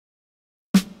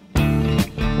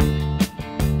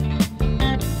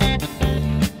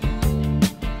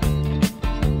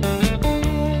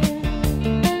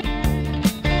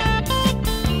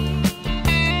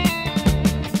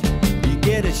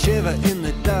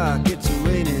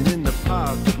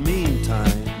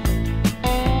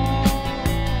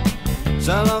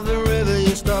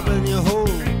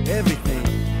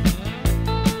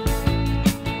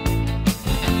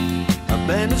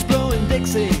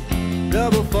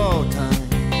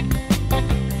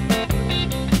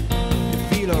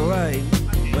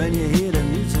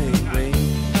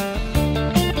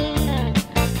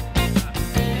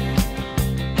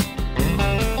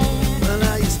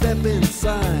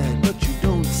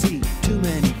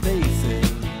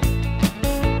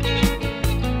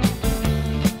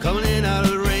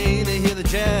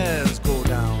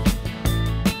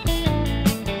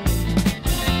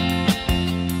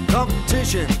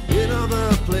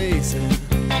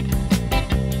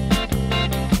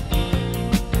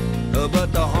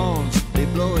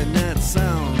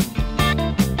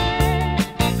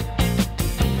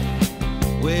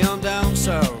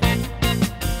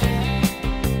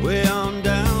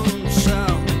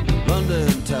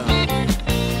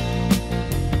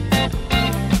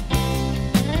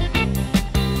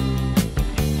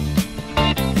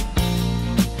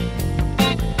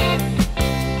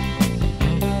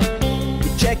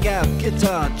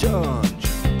George,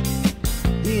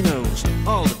 he knows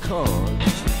all the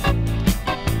chords.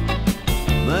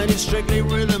 But it's strictly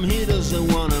rhythm, he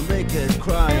doesn't want to make it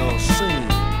cry or sing.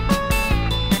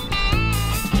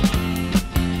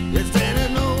 If then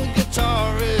an old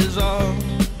guitar is all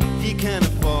he can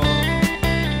afford,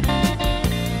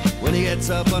 when he gets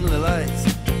up under the lights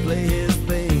to play his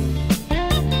thing.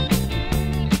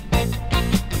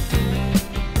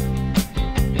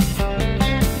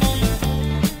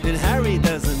 And Harry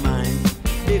doesn't mind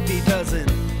if he doesn't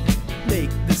make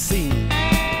the scene.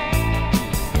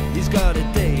 He's got a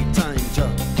daytime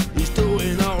job, he's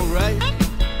doing alright.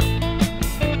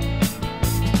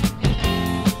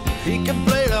 He can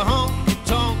play the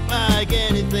honky-tonk like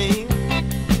anything,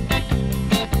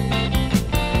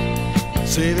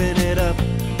 saving it up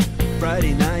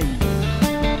Friday night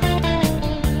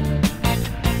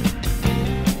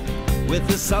with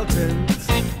the Sultans,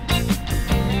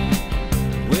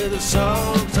 with the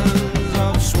Sultans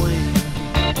of Swing.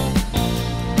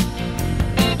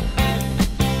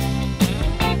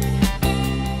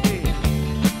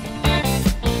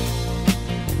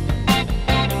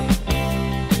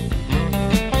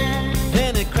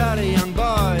 And a crowd of young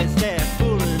boys, they're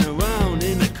fooling around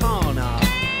in the corner,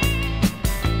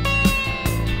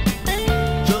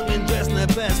 drunk and dressed in their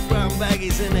best brown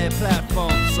baggies in their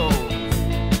platform soles.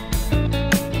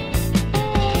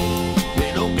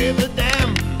 They don't give a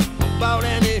damn about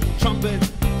any trumpet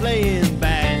playing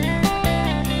band.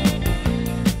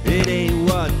 It ain't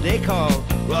what they call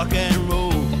rock and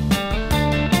roll.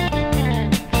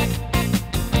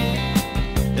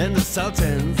 And the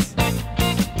Sultans,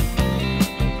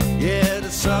 yeah, the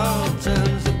Sultans